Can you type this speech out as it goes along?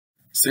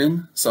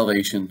Sin,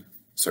 salvation,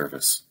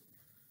 service.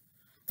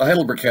 The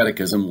Heidelberg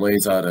Catechism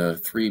lays out a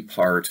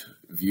three-part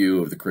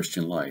view of the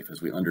Christian life as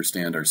we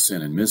understand our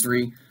sin and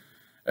misery,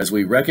 as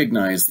we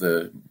recognize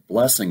the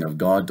blessing of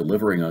God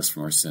delivering us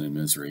from our sin and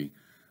misery.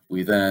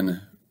 We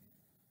then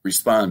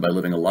respond by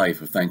living a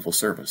life of thankful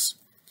service.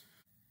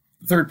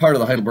 The third part of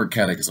the Heidelberg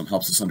Catechism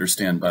helps us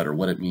understand better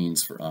what it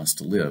means for us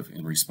to live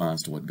in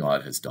response to what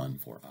God has done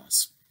for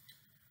us.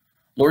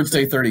 Lord's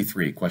Day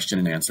 33, question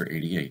and answer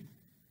 88.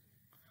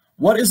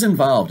 What is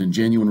involved in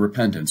genuine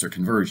repentance or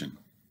conversion?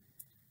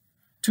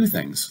 Two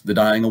things: the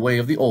dying away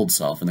of the old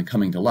self and the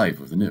coming to life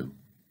of the new.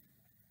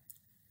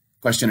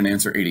 Question and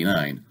answer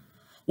 89.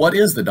 What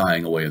is the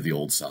dying away of the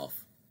old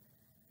self?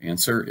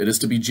 Answer: it is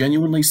to be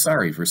genuinely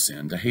sorry for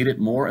sin, to hate it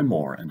more and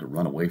more, and to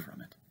run away from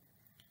it.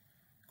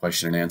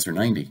 Question and answer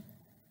 90.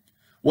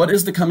 What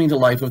is the coming to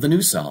life of the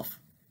new self?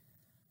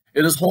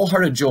 It is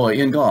wholehearted joy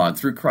in God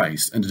through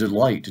Christ and a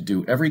delight to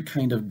do every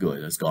kind of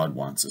good as God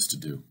wants us to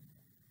do.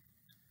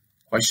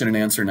 Question and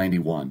answer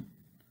 91.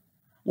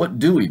 What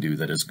do we do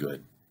that is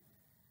good?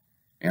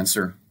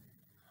 Answer: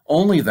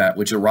 only that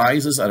which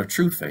arises out of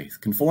true faith,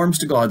 conforms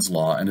to God's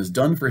law, and is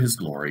done for His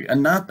glory,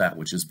 and not that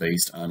which is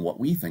based on what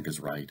we think is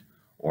right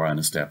or on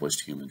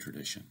established human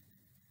tradition.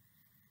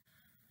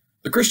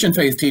 The Christian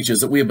faith teaches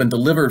that we have been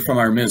delivered from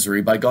our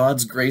misery by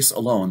God's grace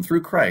alone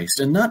through Christ,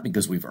 and not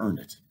because we've earned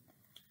it.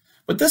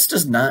 But this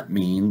does not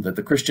mean that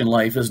the Christian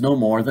life is no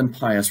more than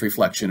pious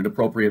reflection at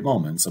appropriate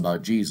moments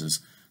about Jesus,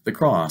 the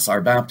cross,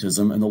 our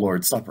baptism, and the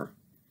Lord's Supper.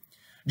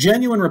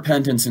 Genuine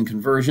repentance and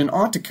conversion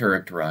ought to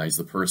characterize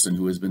the person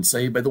who has been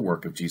saved by the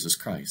work of Jesus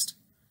Christ.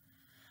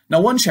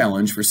 Now, one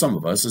challenge for some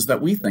of us is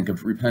that we think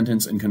of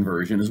repentance and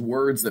conversion as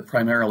words that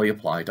primarily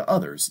apply to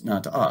others,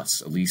 not to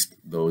us, at least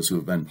those who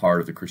have been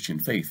part of the Christian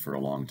faith for a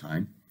long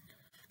time.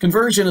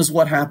 Conversion is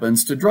what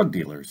happens to drug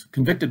dealers,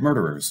 convicted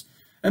murderers,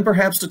 and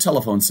perhaps to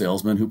telephone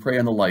salesmen who prey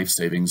on the life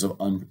savings of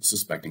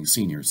unsuspecting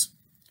seniors.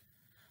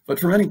 But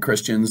for many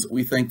Christians,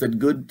 we think that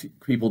good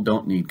people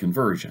don't need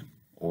conversion,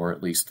 or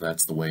at least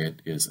that's the way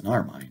it is in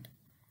our mind.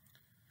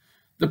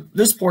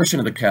 This portion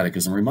of the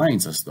Catechism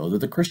reminds us, though, that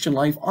the Christian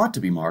life ought to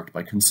be marked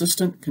by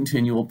consistent,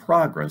 continual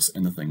progress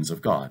in the things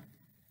of God.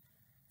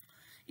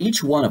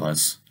 Each one of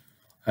us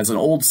has an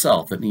old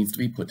self that needs to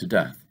be put to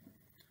death.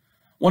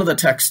 One of the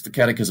texts the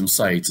Catechism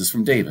cites is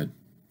from David.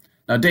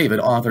 Now, David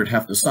authored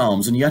half the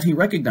Psalms, and yet he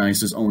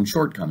recognized his own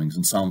shortcomings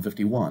in Psalm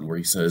 51, where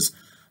he says,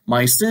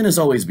 "My sin is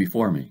always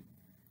before me."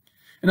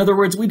 In other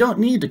words, we don't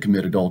need to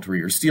commit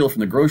adultery or steal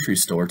from the grocery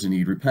store to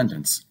need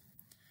repentance.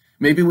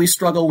 Maybe we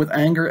struggle with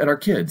anger at our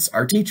kids,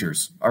 our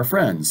teachers, our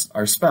friends,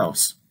 our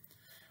spouse.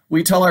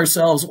 We tell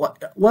ourselves,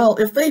 well,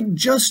 if they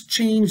just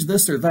change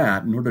this or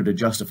that in order to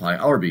justify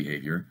our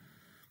behavior,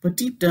 but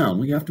deep down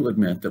we have to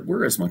admit that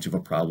we're as much of a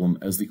problem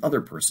as the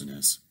other person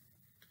is.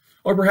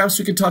 Or perhaps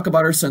we could talk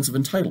about our sense of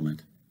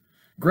entitlement.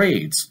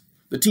 Grades,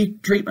 the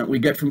treatment we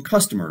get from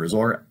customers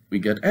or we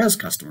get as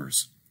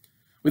customers.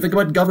 We think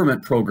about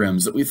government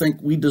programs that we think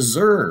we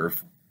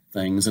deserve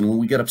things, and when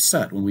we get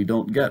upset when we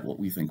don't get what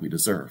we think we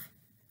deserve.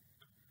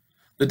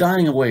 The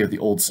dying away of the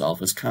old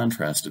self is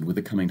contrasted with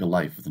the coming to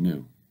life of the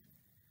new.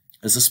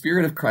 As the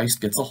Spirit of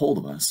Christ gets a hold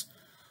of us,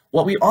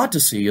 what we ought to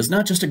see is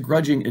not just a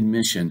grudging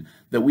admission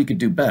that we could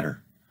do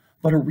better,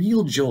 but a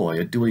real joy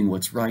at doing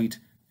what's right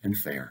and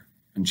fair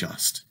and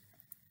just.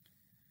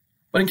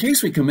 But in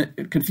case we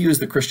confuse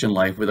the Christian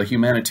life with a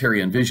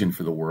humanitarian vision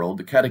for the world,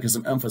 the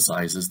Catechism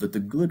emphasizes that the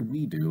good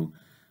we do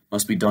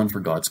must be done for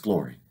God's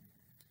glory.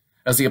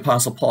 As the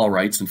Apostle Paul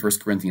writes in 1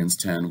 Corinthians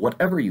 10,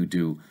 "Whatever you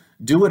do,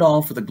 do it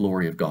all for the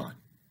glory of God."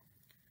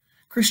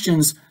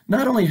 Christians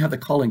not only have the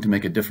calling to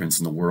make a difference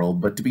in the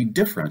world, but to be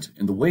different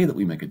in the way that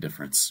we make a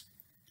difference.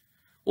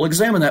 We'll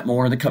examine that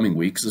more in the coming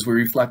weeks as we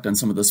reflect on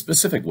some of the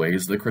specific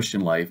ways the Christian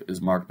life is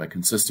marked by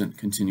consistent,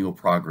 continual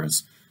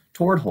progress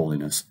toward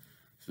holiness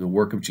through the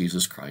work of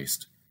Jesus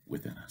Christ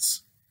within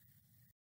us.